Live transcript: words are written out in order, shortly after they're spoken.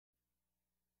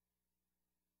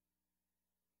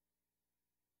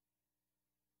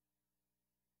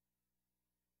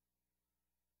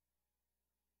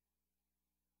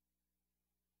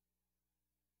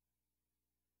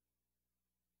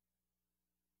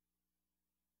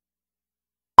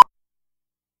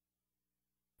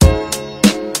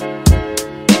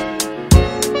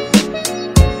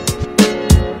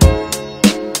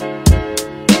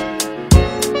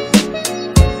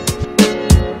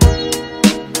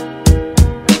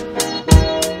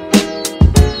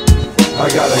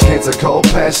cancer called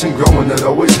passion growing that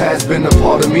always has been a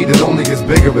part of me that only gets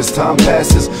bigger as time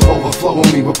passes. Overflowing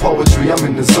me with poetry, I'm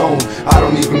in the zone. I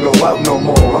don't even go out no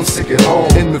more, I'm sick at home.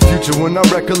 In the future when I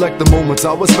recollect the moments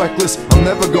I was reckless, I'm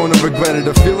never gonna regret it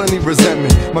or feel any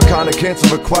resentment. My kind of cancer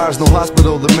requires no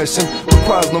hospital admission,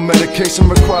 requires no medication,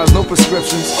 requires no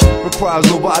prescriptions, requires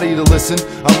nobody to listen.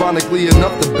 Ironically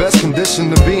enough, the best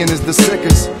condition to be in is the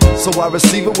sickest, so I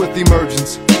receive it with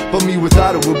emergence. But me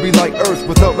without it would be like earth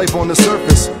without life on the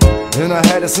surface. And I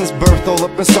had it since birth all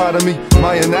up inside of me.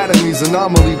 My anatomy's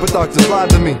anomaly, but doctors lied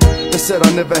to me. They said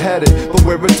I never had it, but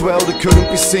where it dwelled it couldn't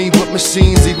be seen with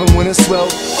machines even when it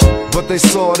swelled. But they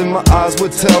saw it and my eyes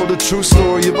would tell the true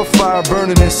story of a fire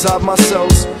burning inside my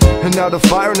cells. And now the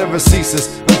fire never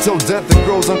ceases until death it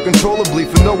grows uncontrollably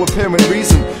for no apparent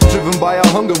reason, driven by a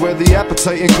hunger where the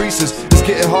appetite increases. It's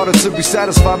getting harder to be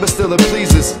satisfied but still it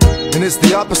pleases. And it's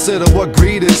the opposite of what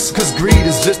greed is, cause greed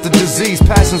is just a disease,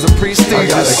 passion's a prestige. I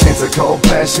got a cancer called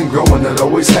passion growing that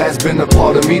always has been a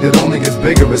part of me that only gets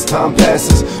bigger as time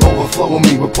passes. Overflowing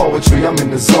me with poetry, I'm in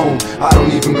the zone. I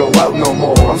don't even go out no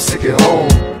more, I'm sick at home.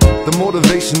 The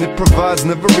motivation it provides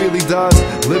never really dies.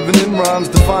 Living in rhymes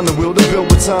to find the will to build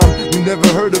with time. You never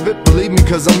heard of it, believe me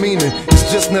cause I mean it.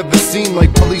 It's just never seen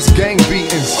like police gang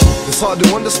beatings. It's hard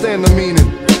to understand the meaning,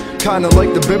 kinda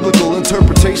like the biblical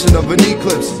interpretation of an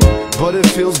eclipse. But it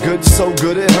feels good, so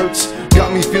good it hurts.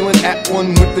 Got me feeling at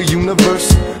one with the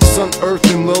universe. Sun, earth,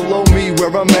 and below me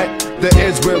where I'm at. The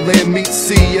edge where land meets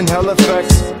sea and hell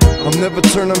effects. I'm never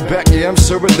turning back, yeah I'm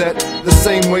sure of that. The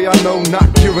same way I know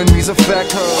not curing me's a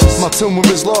fact. My tumor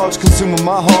is large, consuming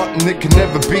my heart, and it can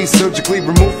never be surgically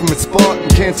removed from its spot.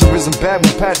 And cancer isn't bad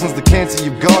when passion's the cancer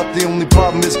you got. The only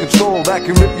problem is control, that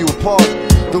can rip you apart.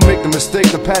 Don't make the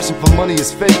mistake, the passion for money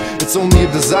is fake. It's only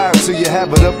a desire till you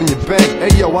have it up in your bank.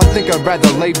 Hey yo, I think I'd rather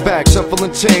lay back, shuffle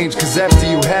and change, cause after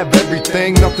you have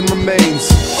everything, nothing remains.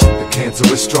 The cancer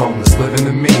is strong, it's living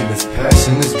in me, and its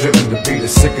passion is driven to be the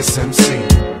sickest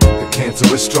MC. The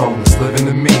cancer is strong, it's living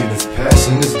in me, and its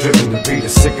passion is driven to be the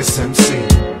sickest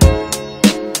MC.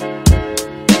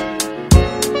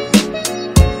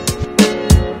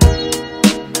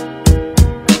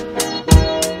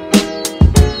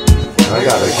 I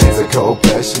got a cancer called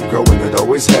passion growing that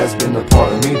always has been a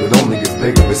part of me that only gets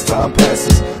bigger as time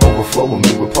passes. Overflowing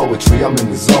me with poetry, I'm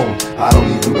in the zone. I don't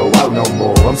even go out no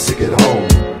more, I'm sick at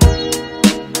home.